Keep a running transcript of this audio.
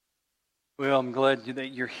Well, I'm glad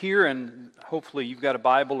that you're here, and hopefully you've got a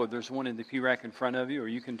Bible or there's one in the pew rack in front of you, or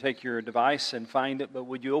you can take your device and find it. But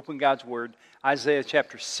would you open God's Word? Isaiah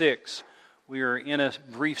chapter 6. We are in a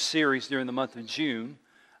brief series during the month of June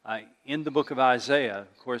in the book of Isaiah.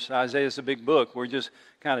 Of course, Isaiah is a big book. We're just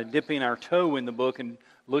kind of dipping our toe in the book and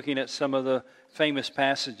looking at some of the famous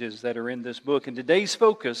passages that are in this book. And today's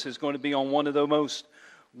focus is going to be on one of the most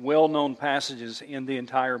well-known passages in the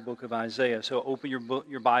entire book of Isaiah. So open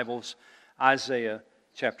your Bibles, Isaiah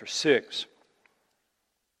chapter 6.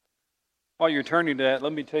 While you're turning to that,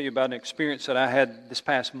 let me tell you about an experience that I had this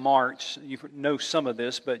past March. You know some of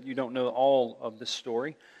this, but you don't know all of this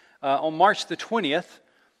story. On March the 20th,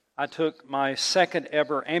 I took my second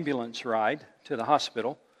ever ambulance ride to the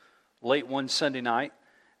hospital late one Sunday night.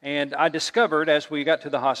 And I discovered, as we got to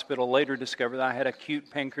the hospital, later discovered that I had acute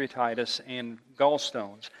pancreatitis and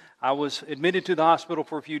gallstones. I was admitted to the hospital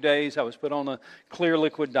for a few days. I was put on a clear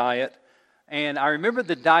liquid diet. And I remember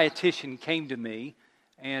the dietitian came to me,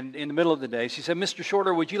 and in the middle of the day, she said, "Mr.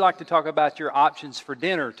 Shorter, would you like to talk about your options for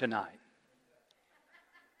dinner tonight?"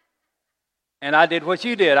 And I did what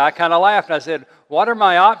you did. I kind of laughed. I said, "What are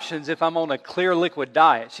my options if I'm on a clear liquid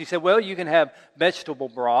diet?" She said, "Well, you can have vegetable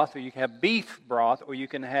broth, or you can have beef broth, or you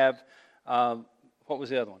can have, what was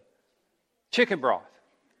the other one? Chicken broth."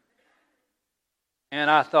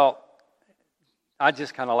 And I thought, I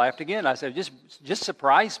just kind of laughed again. I said, just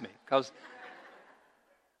surprise me, because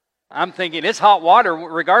I'm thinking it's hot water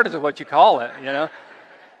regardless of what you call it, you know.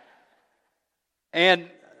 And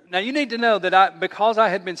now you need to know that because I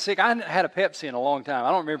had been sick, I hadn't had a Pepsi in a long time.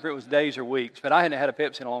 I don't remember if it was days or weeks, but I hadn't had a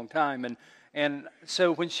Pepsi in a long time. And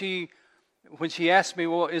so when she asked me,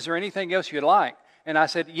 "Well, is there anything else you'd like?" And I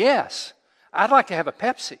said, "Yes, I'd like to have a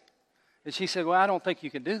Pepsi." And she said, "Well, I don't think you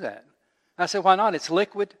can do that." I said, "Why not? It's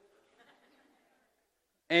liquid."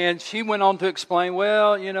 And she went on to explain,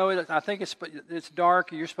 "Well, you know, I think it's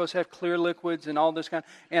dark. You're supposed to have clear liquids and all this kind."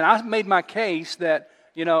 And I made my case that,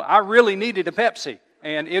 you know, I really needed a Pepsi,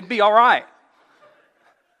 and it'd be all right.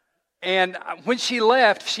 And when she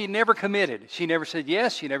left, she never committed. She never said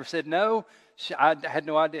yes. She never said no. I had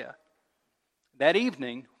no idea. That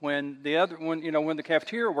evening, when the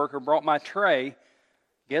cafeteria worker brought my tray,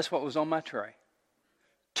 guess what was on my tray?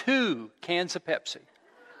 2 cans of Pepsi.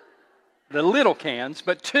 The little cans,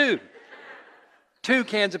 but 2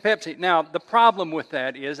 cans of Pepsi. Now, the problem with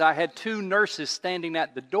that is I had 2 nurses standing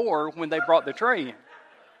at the door when they brought the tray in.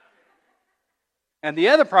 And the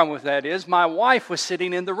other problem with that is my wife was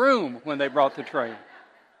sitting in the room when they brought the tray in.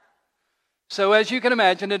 So as you can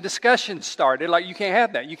imagine, a discussion started, like, you can't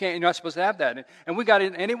have that. You're not supposed to have that. And we got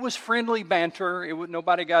in, and it was friendly banter.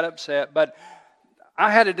 Nobody got upset. But I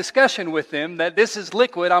had a discussion with them that this is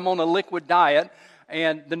liquid. I'm on a liquid diet.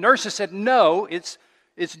 And the nurses said, "No, it's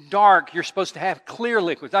dark. You're supposed to have clear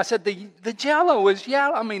liquids." I said, the Jell-O is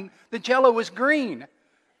yellow. I mean, the Jell-O is green.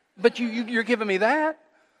 But you're giving me that?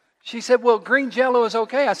 She said, "Well, green Jell-O is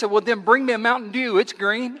okay." I said, "Well, then bring me a Mountain Dew. It's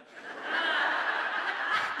green."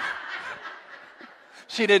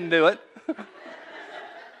 She didn't do it.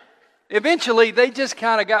 Eventually, they just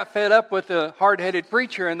kind of got fed up with the hard-headed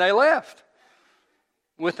preacher, and they left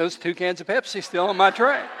with those 2 cans of Pepsi still on my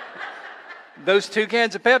tray. Those 2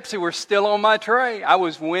 cans of Pepsi were still on my tray. I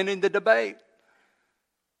was winning the debate.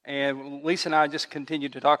 And Lisa and I just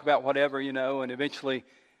continued to talk about whatever, and eventually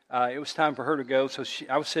it was time for her to go. So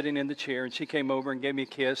I was sitting in the chair, and she came over and gave me a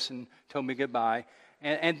kiss and told me goodbye.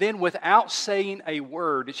 And then without saying a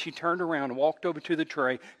word, she turned around and walked over to the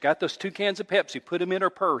tray, got those 2 cans of Pepsi, put them in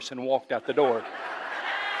her purse, and walked out the door.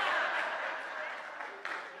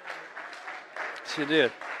 She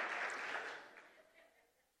did.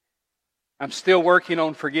 I'm still working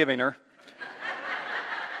on forgiving her.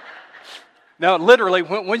 Now, literally,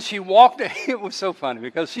 when she walked, it was so funny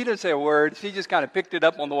because she didn't say a word. She just kind of picked it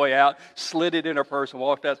up on the way out, slid it in her purse, and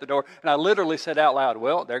walked out the door. And I literally said out loud,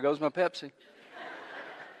 "Well, there goes my Pepsi."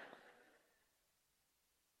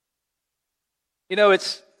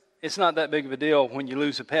 It's not that big of a deal when you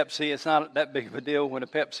lose a Pepsi. It's not that big of a deal when a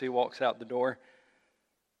Pepsi walks out the door.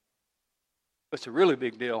 But it's a really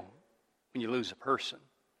big deal when you lose a person.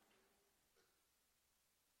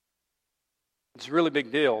 It's a really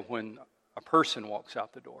big deal when a person walks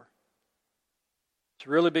out the door. It's a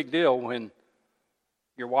really big deal when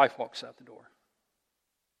your wife walks out the door.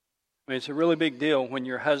 I mean, it's a really big deal when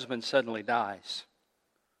your husband suddenly dies.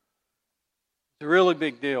 It's a really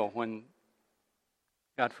big deal when,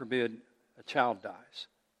 God forbid, a child dies.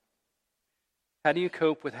 How do you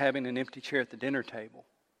cope with having an empty chair at the dinner table?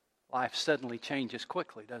 Life suddenly changes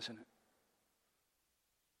quickly, doesn't it?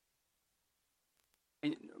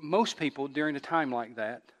 And most people during a time like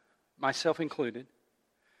that, myself included,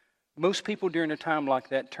 Most people during a time like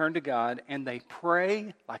that turn to God and they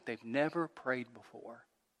pray like they've never prayed before.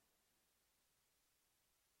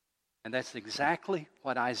 And that's exactly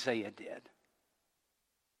what Isaiah did.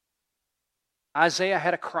 Isaiah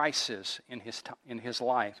had a crisis in his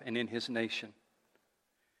life and in his nation.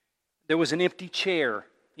 There was an empty chair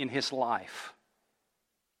in his life,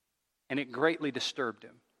 and it greatly disturbed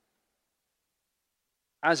him.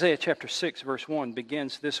 Isaiah chapter 6, verse 1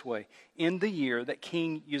 begins this way: in the year that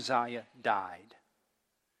King Uzziah died.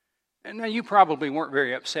 And now you probably weren't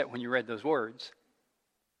very upset when you read those words.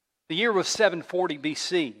 The year was 740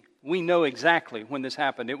 BC. We know exactly when this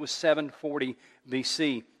happened. It was 740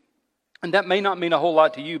 BC. And that may not mean a whole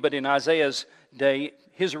lot to you, but in Isaiah's day,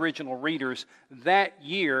 his original readers, that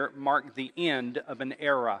year marked the end of an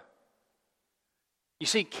era. You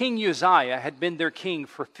see, King Uzziah had been their king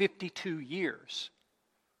for 52 years.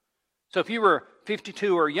 So if you were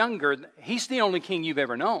 52 or younger, he's the only king you've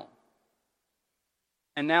ever known.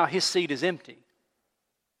 And now his seat is empty.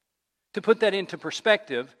 To put that into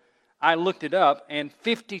perspective, I looked it up, and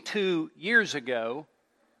 52 years ago,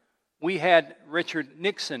 we had Richard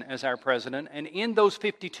Nixon as our president, and in those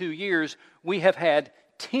 52 years, we have had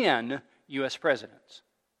 10 U.S. presidents.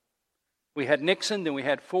 We had Nixon, then we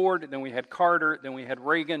had Ford, then we had Carter, then we had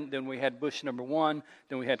Reagan, then we had Bush number 1,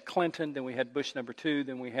 then we had Clinton, then we had Bush number 2,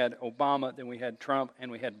 then we had Obama, then we had Trump, and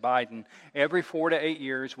we had Biden. Every 4 to 8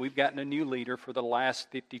 years, we've gotten a new leader for the last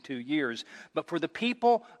 52 years. But for the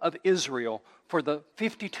people of Israel, for the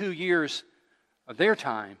 52 years of their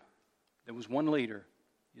time, there was one leader,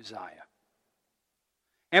 Uzziah.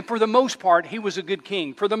 And for the most part, he was a good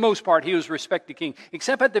king. For the most part, he was a respected king,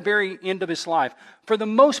 except at the very end of his life. For the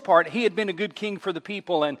most part, he had been a good king for the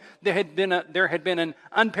people, and there had been an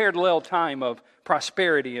unparalleled time of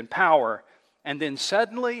prosperity and power. And then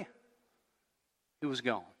suddenly, he was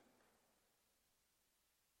gone.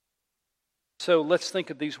 So let's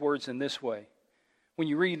think of these words in this way. When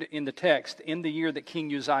you read in the text, in the year that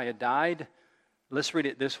King Uzziah died, let's read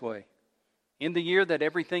it this way: in the year that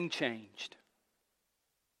everything changed.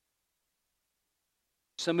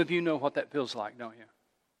 Some of you know what that feels like, don't you?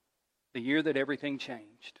 The year that everything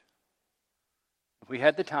changed. If we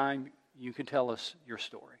had the time, you could tell us your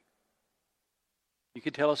story. You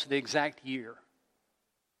could tell us the exact year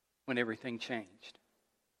when everything changed.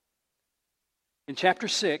 In chapter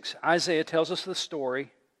 6, Isaiah tells us the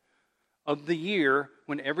story of the year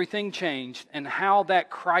when everything changed and how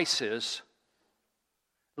that crisis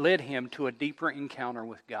led him to a deeper encounter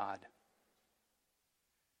with God.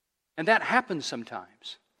 And that happens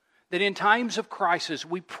sometimes. That in times of crisis,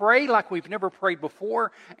 we pray like we've never prayed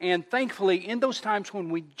before. And thankfully, in those times when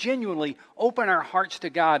we genuinely open our hearts to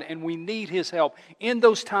God and we need His help, in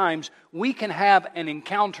those times, we can have an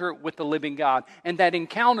encounter with the living God. And that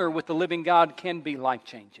encounter with the living God can be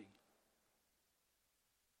life-changing.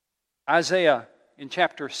 Isaiah, in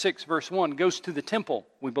chapter 6, verse 1, goes to the temple,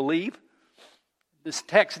 we believe. This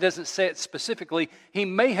text doesn't say it specifically. He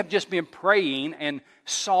may have just been praying and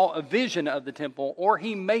saw a vision of the temple, or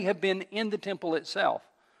he may have been in the temple itself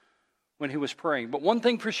when he was praying. But one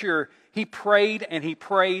thing for sure, he prayed, and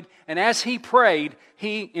as he prayed,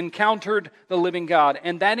 he encountered the living God.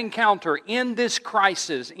 And that encounter in this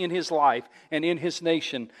crisis in his life and in his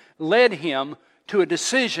nation led him to a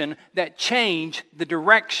decision that changed the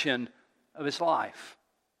direction of his life.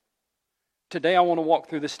 Today I want to walk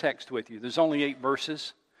through this text with you. There's only 8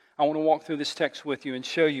 verses. I want to walk through this text with you and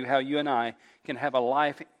show you how you and I can have a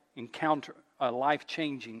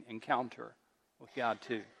life-changing encounter with God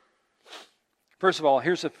too. First of all,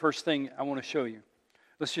 here's the first thing I want to show you.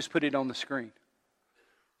 Let's just put it on the screen.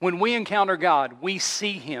 When we encounter God, we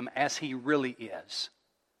see Him as He really is.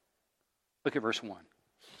 Look at verse 1.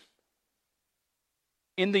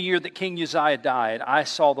 In the year that King Uzziah died, I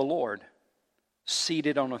saw the Lord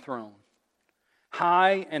seated on a throne,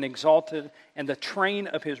 high and exalted, and the train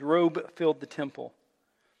of His robe filled the temple.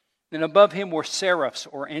 And above Him were seraphs,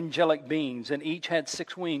 or angelic beings, and each had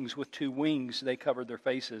 6 wings. With 2 wings they covered their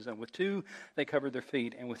faces, and with 2 they covered their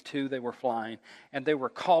feet, and with 2 they were flying. And they were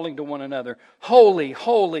calling to one another, Holy,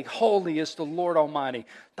 holy, holy is the Lord Almighty.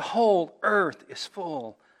 The whole earth is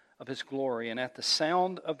full of His glory. And at the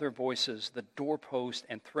sound of their voices, the doorposts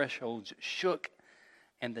and thresholds shook,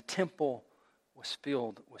 and the temple was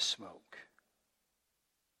filled with smoke.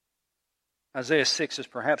 Isaiah 6 is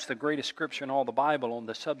perhaps the greatest scripture in all the Bible on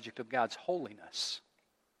the subject of God's holiness.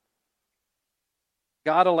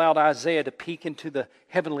 God allowed Isaiah to peek into the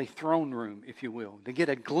heavenly throne room, if you will, to get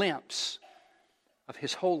a glimpse of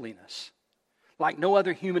His holiness, like no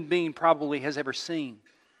other human being probably has ever seen.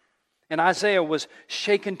 And Isaiah was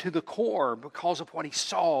shaken to the core because of what he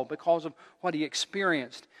saw, because of what he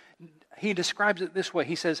experienced. he describes it this way.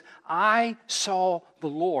 He says, I saw the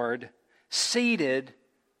Lord seated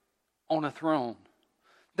on a throne.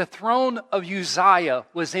 The throne of Uzziah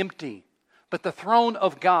was empty, but the throne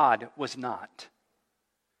of God was not.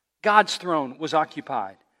 God's throne was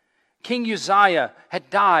occupied. King Uzziah had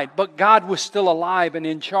died, but God was still alive and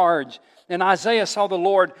in charge. And Isaiah saw the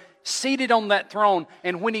Lord seated on that throne.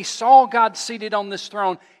 And when he saw God seated on this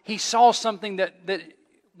throne, he saw something that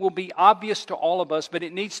will be obvious to all of us, but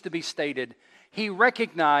it needs to be stated. He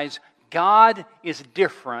recognized God is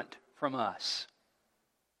different from us.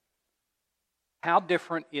 How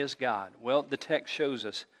different is God? Well, the text shows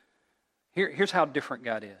us. Here's how different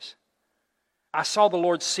God is. I saw the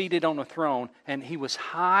Lord seated on a throne, and He was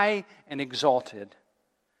high and exalted.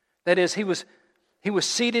 That is, He was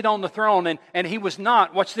seated on the throne, and He was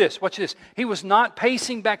not, watch this, He was not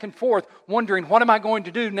pacing back and forth, wondering, what am I going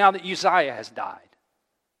to do now that Uzziah has died?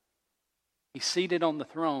 He's seated on the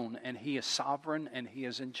throne, and He is sovereign, and He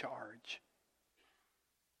is in charge.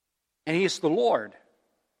 And He is the Lord.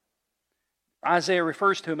 Isaiah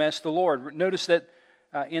refers to Him as the Lord. Notice that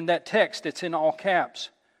in that text, it's in all caps.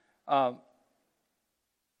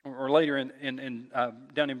 Or later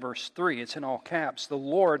down in verse 3, it's in all caps. The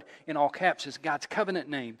Lord in all caps is God's covenant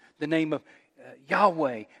name, the name of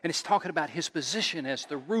Yahweh. And it's talking about His position as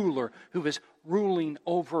the ruler who is ruling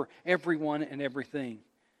over everyone and everything.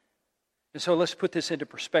 And so let's put this into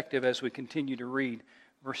perspective as we continue to read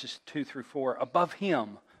verses 2 through 4. Above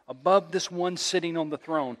Him, above this one sitting on the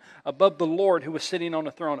throne, above the Lord who was sitting on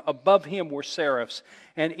the throne, above Him were seraphs,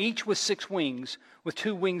 and each with 6 wings. With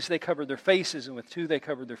 2 wings they covered their faces, and with 2 they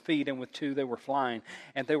covered their feet, and with 2 they were flying.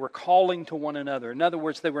 And they were calling to one another. In other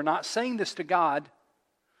words, they were not saying this to God.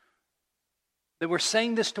 They were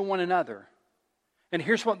saying this to one another. And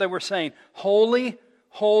here's what they were saying. Holy,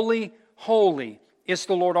 holy, holy is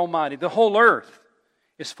the Lord Almighty. The whole earth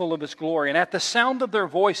is full of His glory. And at the sound of their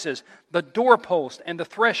voices, the doorpost and the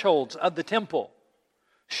thresholds of the temple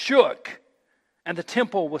shook, and the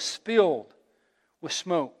temple was filled with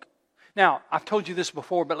smoke. Now, I've told you this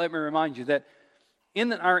before, but let me remind you that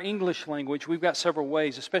in our English language, we've got several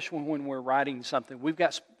ways, especially when we're writing something, we've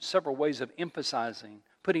got several ways of emphasizing,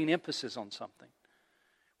 putting emphasis on something.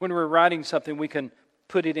 When we're writing something, we can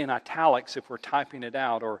put it in italics if we're typing it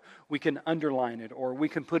out, or we can underline it, or we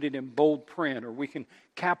can put it in bold print, or we can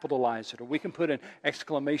capitalize it, or we can put an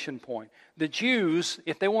exclamation point. The Jews,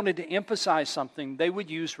 if they wanted to emphasize something, they would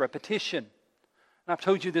use repetition. And I've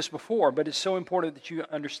told you this before, but it's so important that you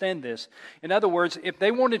understand this. In other words, if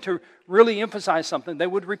they wanted to really emphasize something, they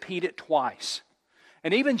would repeat it twice.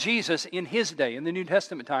 And even Jesus, in His day, in the New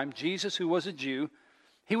Testament time, Jesus, who was a Jew,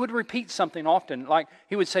 He would repeat something often, like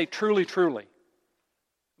He would say, truly, truly.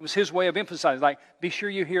 It was His way of emphasizing, like, be sure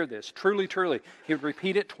you hear this. Truly, truly. He would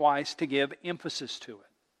repeat it twice to give emphasis to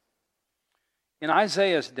it. In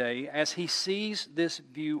Isaiah's day, as he sees this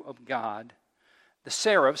view of God, the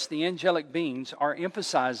seraphs, the angelic beings, are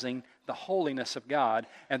emphasizing the holiness of God.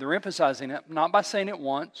 And they're emphasizing it not by saying it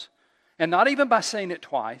once, and not even by saying it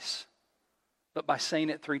twice, but by saying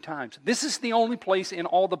it 3 times. This is the only place in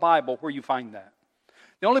all the Bible where you find that.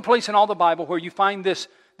 The only place in all the Bible where you find this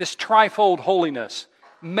trifold holiness.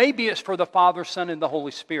 Maybe it's for the Father, Son, and the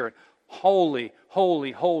Holy Spirit. Holy,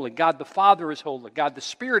 holy, holy. God the Father is holy. God the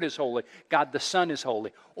Spirit is holy. God the Son is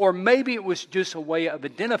holy. Or maybe it was just a way of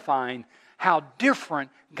identifying how different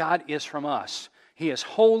God is from us. He is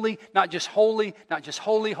holy, not just holy,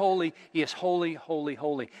 holy. He is holy, holy,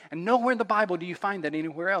 holy. And nowhere in the Bible do you find that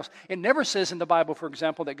anywhere else. It never says in the Bible, for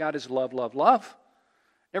example, that God is love, love, love.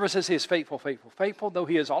 Never says He is faithful, faithful, faithful, though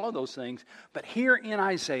He is all of those things. But here in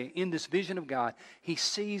Isaiah, in this vision of God, he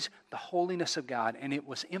sees the holiness of God, and it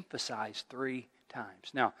was emphasized 3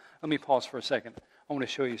 times. Now, let me pause for a second. I want to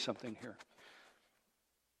show you something here.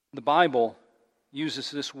 The Bible uses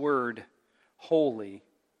this word, holy,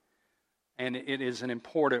 and it is an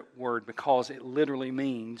important word because it literally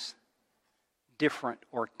means different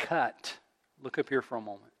or cut. Look up here for a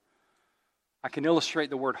moment. I can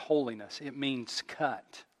illustrate the word holiness. It means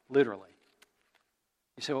cut, literally.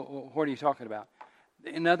 You say, well, what are you talking about?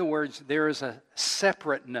 In other words, there is a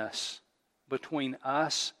separateness between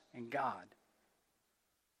us and God.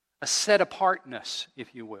 A set-apartness,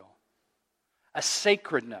 if you will. A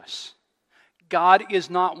sacredness. God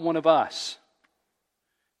is not one of us.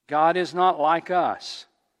 God is not like us.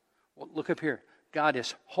 Well, look up here. God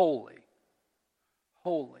is holy.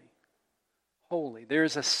 Holy. Holy. There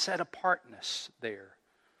is a set-apartness there.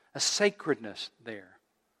 A sacredness there.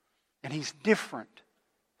 And He's different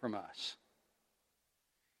from us.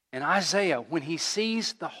 And Isaiah, when he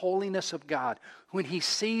sees the holiness of God, when he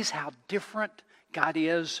sees how different God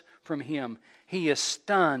is from him, he is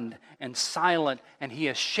stunned and silent, and he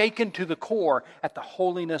is shaken to the core at the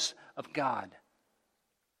holiness of God.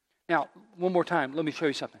 Now, one more time, let me show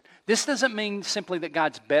you something. This doesn't mean simply that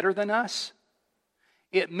God's better than us.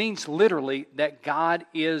 It means literally that God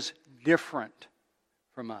is different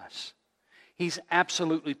from us. He's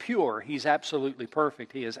absolutely pure. He's absolutely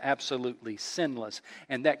perfect. He is absolutely sinless.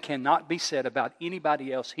 And that cannot be said about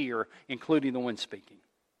anybody else here, including the one speaking.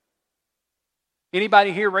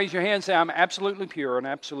 Anybody here, raise your hand and say, I'm absolutely pure and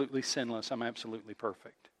absolutely sinless. I'm absolutely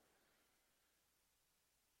perfect.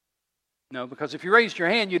 No, because if you raised your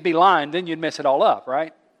hand, you'd be lying. Then you'd mess it all up,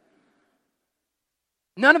 right?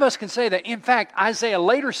 None of us can say that. In fact, Isaiah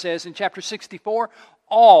later says in chapter 64,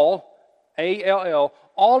 all, A-L-L,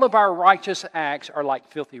 all of our righteous acts are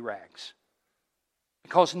like filthy rags.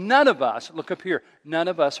 Because none of us, look up here, none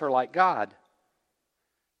of us are like God.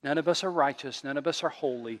 None of us are righteous. None of us are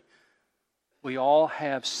holy. We all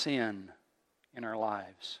have sin in our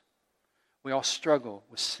lives. We all struggle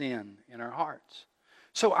with sin in our hearts.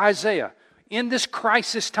 So Isaiah, in this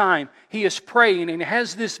crisis time, he is praying and he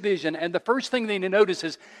has this vision. And the first thing that he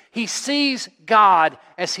notices, he sees God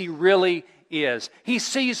as he really is. He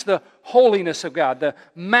sees the holiness of God, the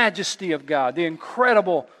majesty of God, the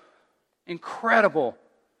incredible, incredible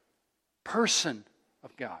person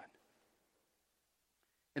of God.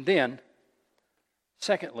 And then,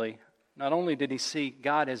 secondly, not only did he see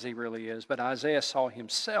God as he really is, but Isaiah saw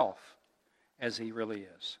himself as he really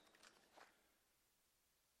is.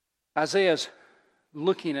 Isaiah's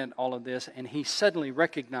looking at all of this, and he suddenly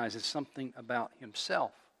recognizes something about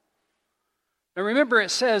himself. Now remember,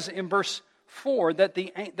 it says in verse 4 or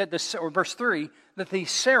verse 3 that the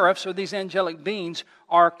seraphs, or these angelic beings,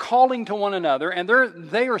 are calling to one another, and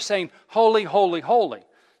they are saying, "Holy, holy, holy."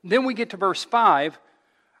 Then we get to verse 5.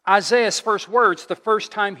 Isaiah's first words, the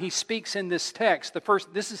first time he speaks in this text,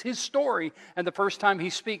 this is his story, and the first time he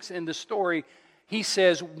speaks in the story, he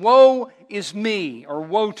says, "Woe is me," or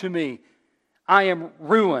 "Woe to me, I am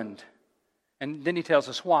ruined." And then he tells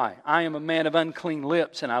us why. "I am a man of unclean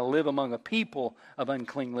lips, and I live among a people of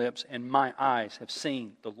unclean lips, and my eyes have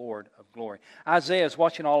seen the Lord of glory." Isaiah is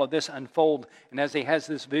watching all of this unfold, and as he has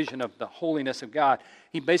this vision of the holiness of God,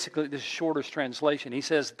 he basically, this is shortest translation, he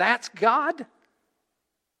says, "That's God?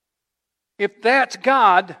 If that's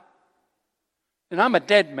God, then I'm a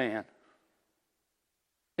dead man.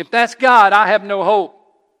 If that's God, I have no hope.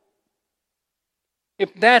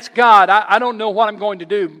 If that's God, I don't know what I'm going to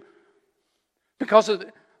do because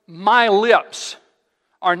my lips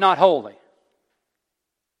are not holy."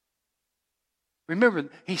 Remember,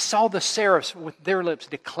 he saw the seraphs with their lips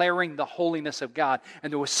declaring the holiness of God.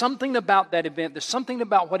 And there was something about that event, there's something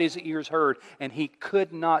about what his ears heard, and he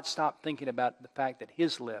could not stop thinking about the fact that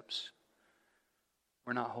his lips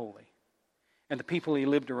were not holy. And the people he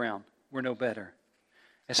lived around were no better.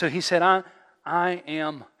 And so he said, I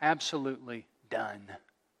am absolutely done.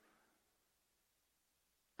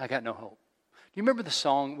 I got no hope. Do you remember the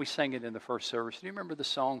song? We sang it in the first service. Do you remember the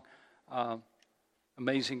song,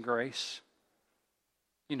 Amazing Grace?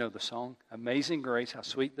 You know the song. Amazing Grace, how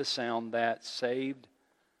sweet the sound that saved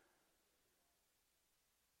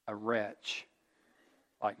a wretch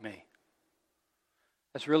like me.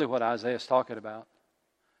 That's really what Isaiah's talking about.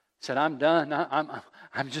 He said, I'm done.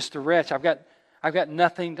 I'm just a wretch. I've got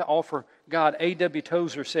nothing to offer God. A.W.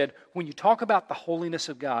 Tozer said, when you talk about the holiness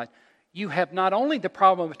of God, you have not only the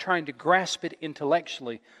problem of trying to grasp it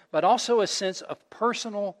intellectually, but also a sense of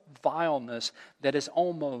personal vileness that is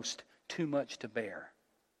almost too much to bear.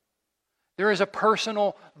 There is a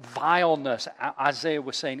personal vileness, Isaiah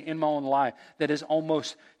was saying, in my own life that is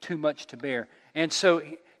almost too much to bear. And so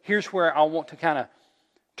here's where I want to kind of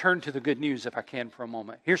turn to the good news, if I can, for a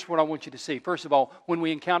moment. Here's what I want you to see. First of all, when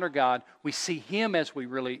we encounter God, we see Him as He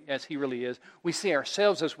really is. We see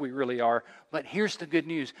ourselves as we really are. But here's the good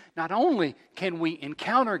news. Not only can we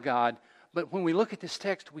encounter God, but when we look at this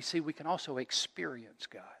text, we see we can also experience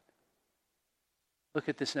God. Look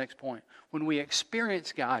at this next point. When we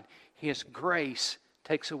experience God, His grace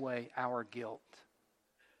takes away our guilt.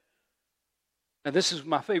 Now, this is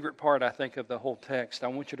my favorite part, I think, of the whole text. I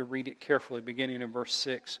want you to read it carefully, beginning in verse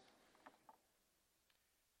 6.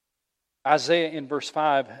 Isaiah, in verse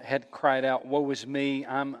 5, had cried out, "Woe is me,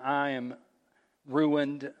 I am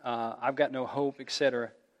ruined, I've got no hope,"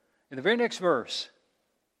 etc. In the very next verse,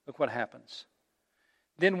 look what happens.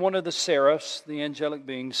 "Then one of the seraphs, the angelic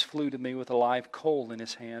beings, flew to me with a live coal in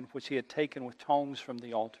his hand, which he had taken with tongs from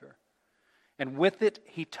the altar. And with it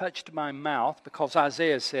he touched my mouth," because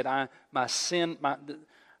Isaiah said, I'm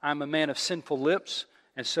a man of sinful lips.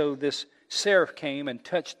 And so this seraph came and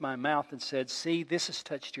touched my mouth and said, "See, this has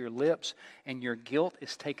touched your lips, and your guilt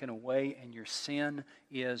is taken away, and your sin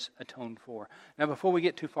is atoned for." Now, before we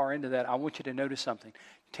get too far into that, I want you to notice something.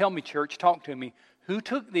 Tell me, church, talk to me. Who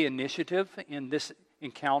took the initiative in this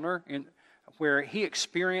encounter where he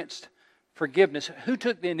experienced forgiveness? Who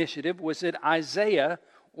took the initiative? Was it Isaiah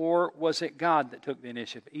or was it God that took the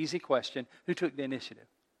initiative? Easy question. Who took the initiative?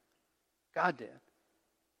 God did.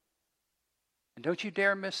 And don't you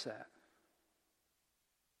dare miss that.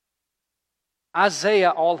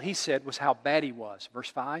 Isaiah, all he said was how bad he was. Verse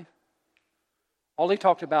 5. All he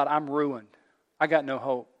talked about, I'm ruined. I got no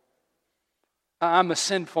hope. I'm a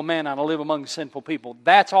sinful man and I live among sinful people.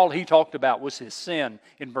 That's all he talked about was his sin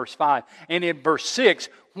in verse 5. And in verse 6,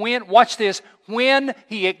 watch this, when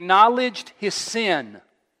he acknowledged his sin,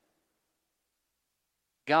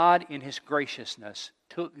 God in His graciousness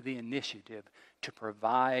took the initiative to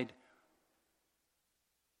provide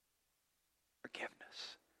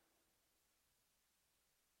forgiveness.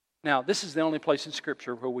 Now, this is the only place in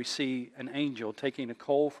Scripture where we see an angel taking a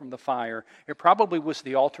coal from the fire. It probably was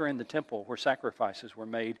the altar in the temple where sacrifices were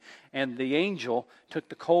made. And the angel took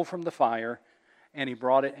the coal from the fire and he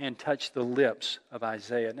brought it and touched the lips of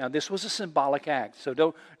Isaiah. Now, this was a symbolic act, so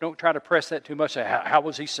don't try to press that too much. Say, how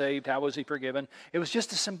was he saved? How was he forgiven? It was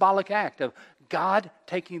just a symbolic act of God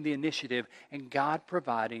taking the initiative and God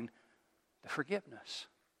providing the forgiveness.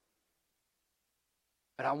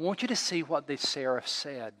 But I want you to see what the seraph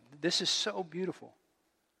said. This is so beautiful.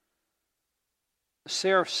 The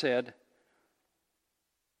seraph said,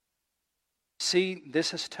 "See,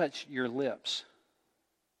 this has touched your lips.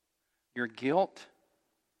 Your guilt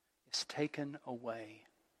is taken away.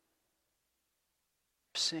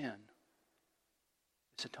 Sin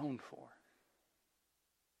is atoned for."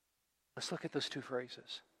 Let's look at those two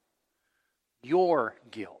phrases. Your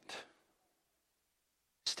guilt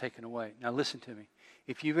is taken away. Now listen to me.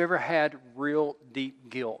 If you've ever had real deep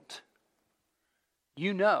guilt,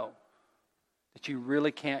 you know that you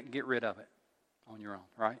really can't get rid of it on your own,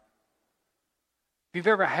 right? If you've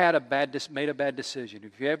ever had made a bad decision,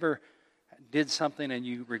 if you ever did something and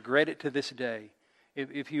you regret it to this day,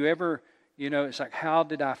 if you ever, it's like, how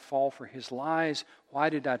did I fall for his lies? Why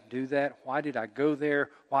did I do that? Why did I go there?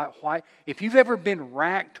 Why? If you've ever been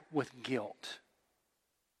racked with guilt,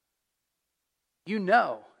 you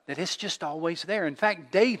know that it's just always there. In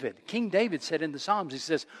fact, King David said in the Psalms, he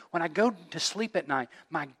says, when I go to sleep at night,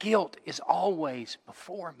 my guilt is always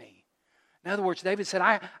before me. In other words, David said,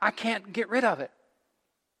 I can't get rid of it.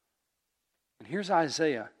 And here's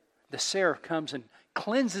Isaiah. The seraph comes and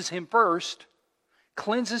cleanses him first,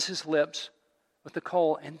 cleanses his lips with the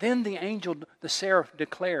coal, and then the angel, the seraph,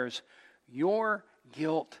 declares, your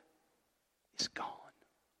guilt is gone.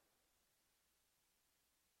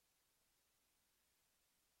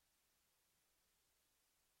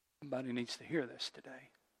 Somebody needs to hear this today.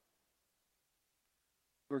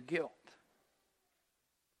 Your guilt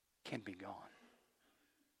can be gone.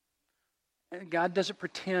 And God doesn't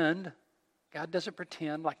pretend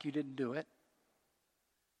like you didn't do it.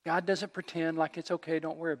 God doesn't pretend like it's okay,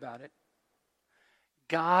 don't worry about it.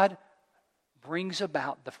 God brings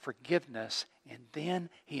about the forgiveness, and then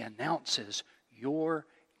He announces, your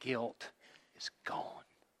guilt is gone.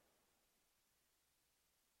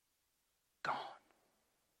 Gone.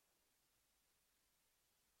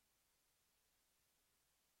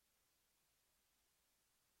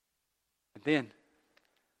 And then,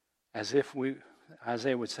 as if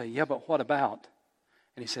Isaiah would say, yeah, but what about?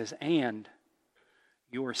 And he says, and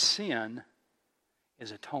your sin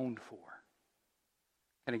is atoned for.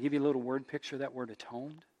 Can I give you a little word picture of that word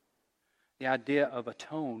atoned? The idea of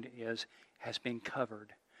atoned has been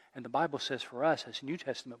covered. And the Bible says for us as New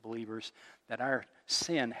Testament believers that our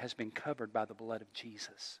sin has been covered by the blood of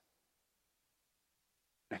Jesus.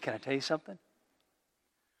 Now, can I tell you something?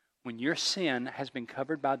 When your sin has been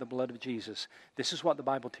covered by the blood of Jesus, this is what the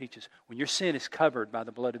Bible teaches. When your sin is covered by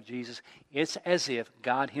the blood of Jesus, it's as if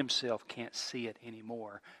God Himself can't see it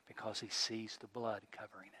anymore because He sees the blood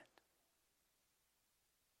covering it.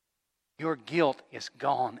 Your guilt is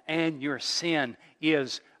gone and your sin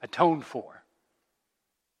is atoned for.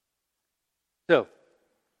 So,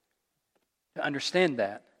 to understand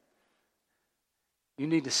that, you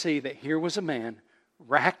need to see that here was a man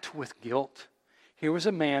racked with guilt. Here was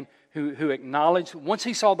a man who acknowledged, once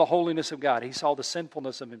he saw the holiness of God, he saw the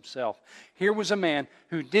sinfulness of himself. Here was a man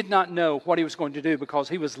who did not know what he was going to do because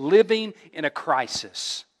he was living in a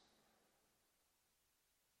crisis.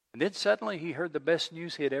 And then suddenly he heard the best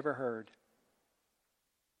news he had ever heard.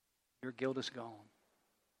 Your guilt is gone.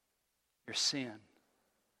 Your sin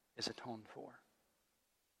is atoned for.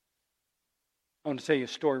 I want to tell you a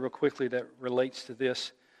story real quickly that relates to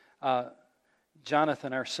this.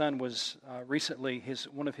 Jonathan, our son, was recently,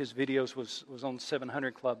 one of his videos was on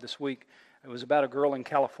 700 Club this week. It was about a girl in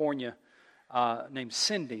California named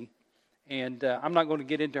Cindy. And I'm not going to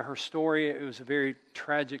get into her story. It was a very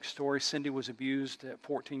tragic story. Cindy was abused at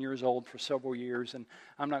 14 years old for several years, and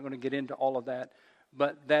I'm not going to get into all of that.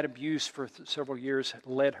 But that abuse for several years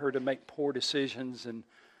led her to make poor decisions, and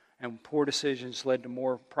poor decisions led to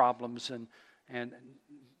more problems and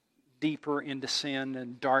deeper into sin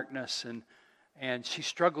and darkness. And she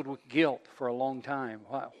struggled with guilt for a long time.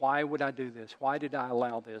 Why would I do this? Why did I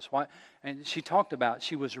allow this? Why? And she talked about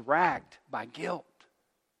she was racked by guilt.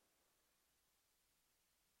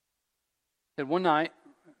 That one night,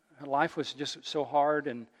 her life was just so hard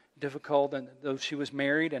and difficult, and though she was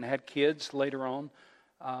married and had kids later on,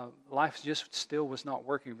 life just still was not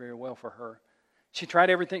working very well for her. She tried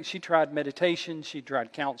everything. She tried meditation. She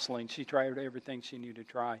tried counseling. She tried everything she knew to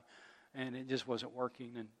try, and it just wasn't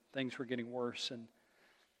working, and things were getting worse. And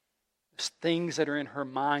things that are in her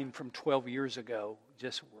mind from 12 years ago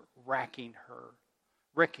just were wrecking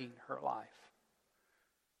her life.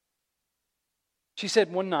 She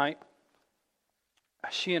said one night,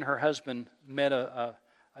 she and her husband met a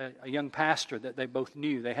young pastor that they both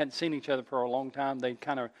knew. They hadn't seen each other for a long time. They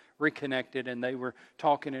kind of reconnected, and they were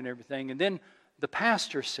talking and everything. And then the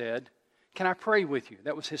pastor said, "Can I pray with you?"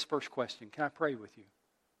 That was his first question. "Can I pray with you?"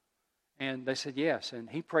 And they said yes, and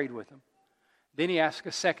he prayed with them. Then he asked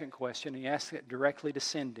a second question. He asked it directly to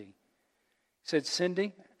Cindy. He said,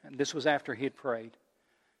 "Cindy," and this was after he had prayed.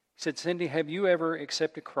 He said, "Cindy, have you ever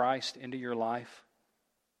accepted Christ into your life?"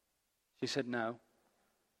 She said, "No."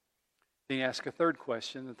 Then he asked a third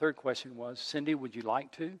question. The third question was, "Cindy, would you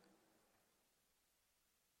like to?"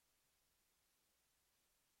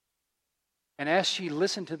 And as she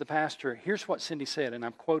listened to the pastor, here's what Cindy said, and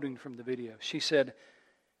I'm quoting from the video. She said,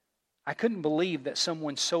 "I couldn't believe that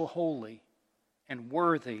someone so holy and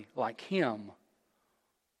worthy like him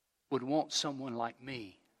would want someone like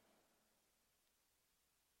me."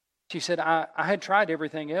 She said, I had tried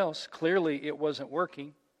everything else. Clearly it wasn't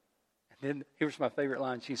working. And then here's my favorite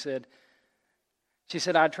line. She said,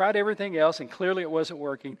 "I tried everything else, and clearly it wasn't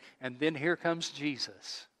working. And then here comes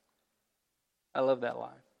Jesus." I love that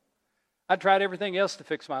line. I tried everything else to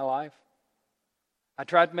fix my life. I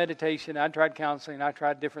tried meditation. I tried counseling. I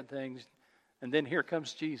tried different things. And then here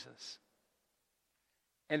comes Jesus.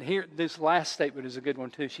 And here, this last statement is a good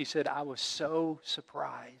one too. She said, "I was so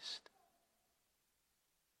surprised."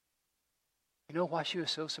 You know why she was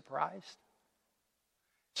so surprised?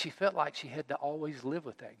 She felt like she had to always live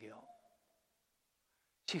with that guilt.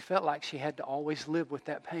 She felt like she had to always live with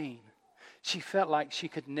that pain. She felt like she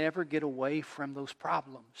could never get away from those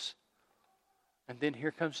problems. And then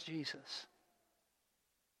here comes Jesus.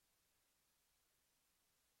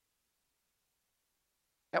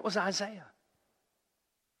 That was Isaiah.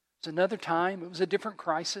 It was another time. It was a different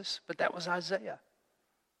crisis, but that was Isaiah.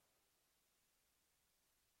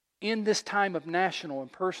 In this time of national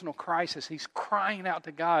and personal crisis, he's crying out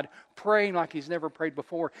to God, praying like he's never prayed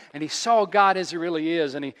before. And he saw God as he really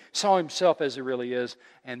is, and he saw himself as he really is.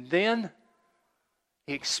 And then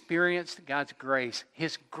he experienced God's grace.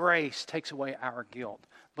 His grace takes away our guilt.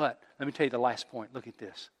 But let me tell you the last point. Look at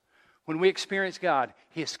this. When we experience God,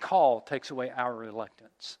 his call takes away our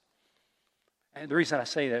reluctance. And the reason I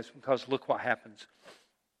say that is because look what happens.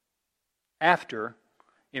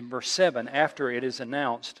 In verse 7, after it is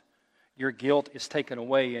announced, your guilt is taken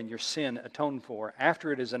away and your sin atoned for.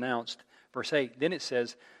 After it is announced, verse 8, then it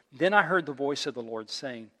says, "Then I heard the voice of the Lord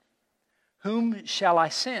saying, 'Whom shall I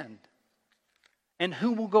send? And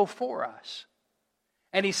who will go for us?'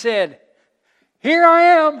 And he said, 'Here I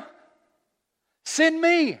am. Send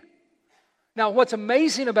me.'" Now, what's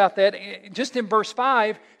amazing about that, just in verse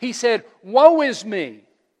 5, he said, "Woe is me."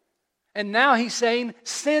 And now he's saying,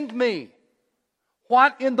 "Send me."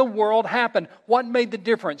 What in the world happened? What made the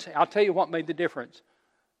difference? I'll tell you what made the difference.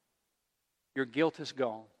 Your guilt is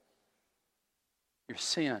gone. Your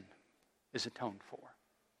sin is atoned for.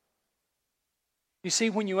 You see,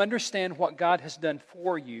 when you understand what God has done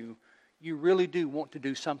for you, you really do want to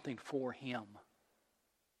do something for him.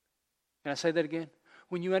 Can I say that again?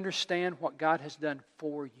 When you understand what God has done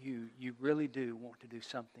for you, you really do want to do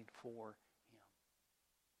something for him.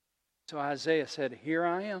 So Isaiah said, "Here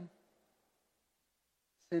I am.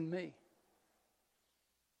 Send me."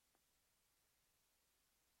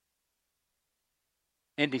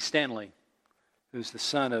 Andy Stanley, who's the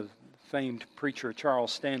son of famed preacher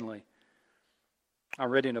Charles Stanley, I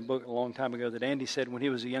read in a book a long time ago that Andy said when he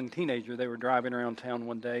was a young teenager, they were driving around town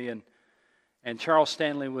one day, and Charles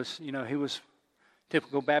Stanley was, he was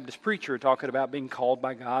typical Baptist preacher talking about being called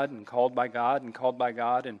by God and called by God and called by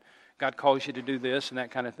God, and God calls you to do this and that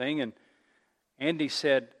kind of thing. And Andy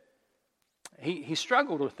said he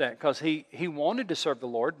struggled with that because he wanted to serve the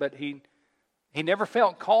Lord, but he never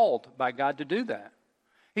felt called by God to do that.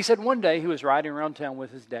 He said one day he was riding around town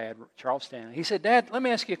with his dad, Charles Stanley. He said, "Dad, let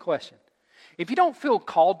me ask you a question. If you don't feel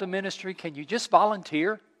called to ministry, can you just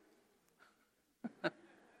volunteer?"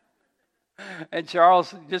 And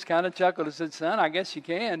Charles just kind of chuckled and said, "Son, I guess you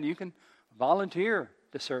can. You can volunteer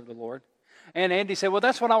to serve the Lord." And Andy said, "Well,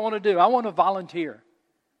 that's what I want to do. I want to volunteer."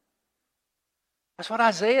 That's what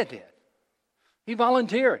Isaiah did. He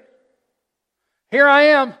volunteered. Here I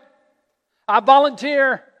am. I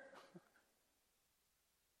volunteer.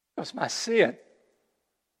 Because my sin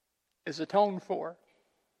is atoned for.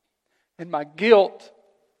 And my guilt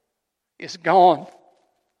is gone.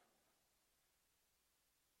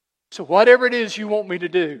 So whatever it is you want me to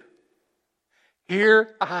do,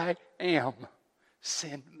 here I am.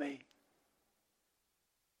 Send me.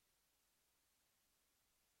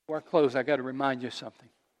 Before I close, I got to remind you of something.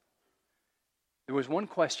 There was one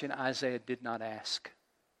question Isaiah did not ask.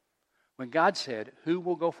 When God said, "Who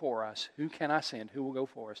will go for us? Who can I send? Who will go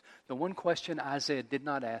for us?" The one question Isaiah did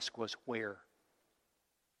not ask was, "Where?"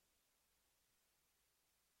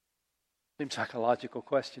 Seems like a logical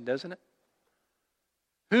question, doesn't it?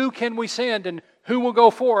 Who can we send and who will go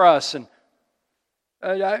for us? And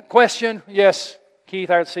question, yes, Keith,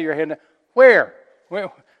 I see your hand. Where?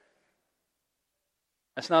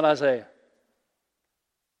 That's not Isaiah.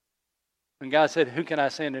 When God said, "Who can I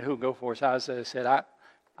send and who will go for us?" Isaiah said,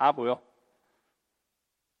 I will.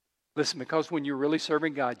 Listen, because when you're really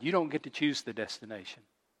serving God, you don't get to choose the destination.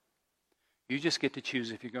 You just get to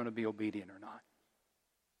choose if you're going to be obedient or not.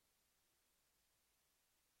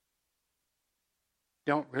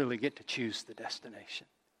 You don't really get to choose the destination.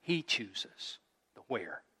 He chooses the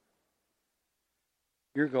where.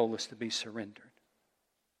 Your goal is to be surrendered.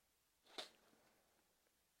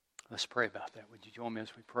 Let's pray about that. Would you join me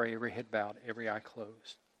as we pray? Every head bowed, every eye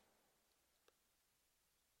closed.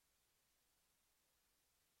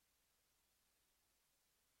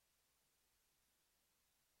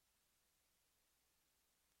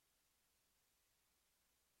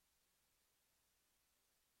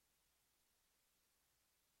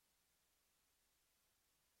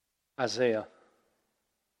 Isaiah,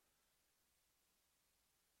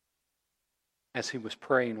 as he was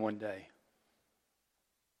praying one day,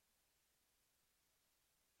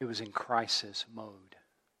 he was in crisis mode.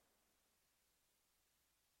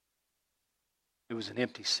 It was an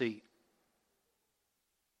empty seat.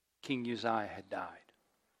 King Uzziah had died.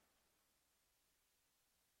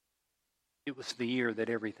 It was the year that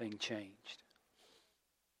everything changed.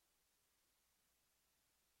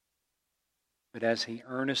 But as he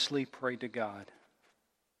earnestly prayed to God,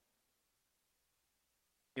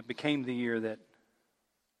 it became the year that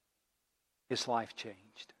his life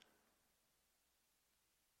changed.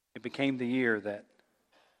 It became the year that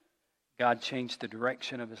God changed the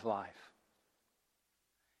direction of his life.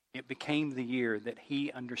 It became the year that he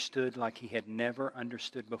understood like he had never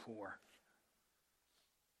understood before.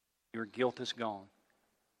 Your guilt is gone.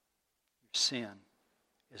 Your sin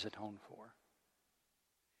is atoned for.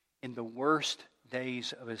 In the worst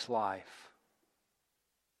days of his life,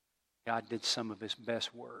 God did some of his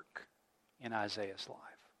best work in Isaiah's life.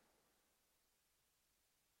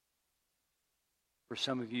 For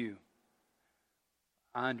some of you,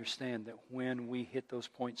 I understand that when we hit those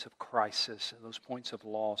points of crisis, those points of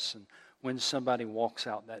loss, and when somebody walks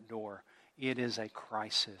out that door, it is a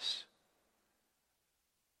crisis.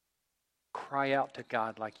 Cry out to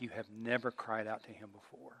God like you have never cried out to him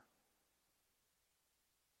before.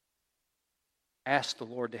 Ask the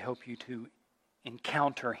Lord to help you to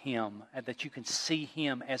encounter him, and that you can see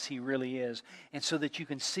him as he really is, and so that you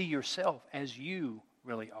can see yourself as you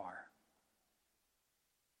really are.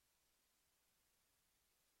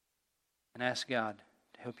 And ask God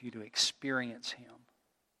to help you to experience him,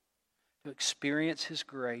 to experience his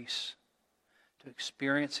grace, to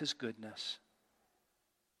experience his goodness,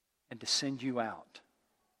 and to send you out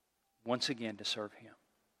once again to serve him.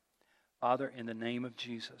 Father, in the name of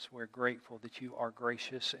Jesus, we're grateful that you are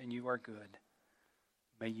gracious and you are good.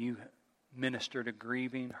 May you minister to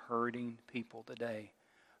grieving, hurting people today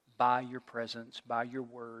by your presence, by your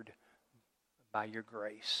word, by your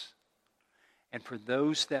grace. And for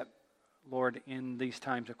those that, Lord, in these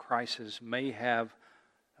times of crisis may have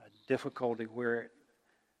a difficulty where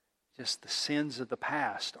just the sins of the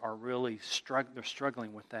past are really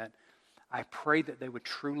struggling with that, I pray that they would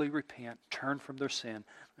truly repent, turn from their sin,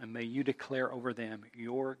 and may you declare over them,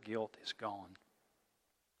 your guilt is gone.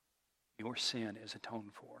 your sin is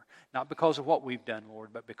atoned for. Not because of what we've done, Lord,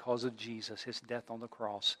 but because of Jesus, his death on the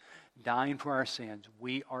cross, dying for our sins.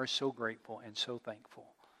 We are so grateful and so thankful.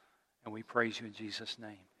 And we praise you in Jesus'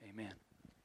 name. Amen.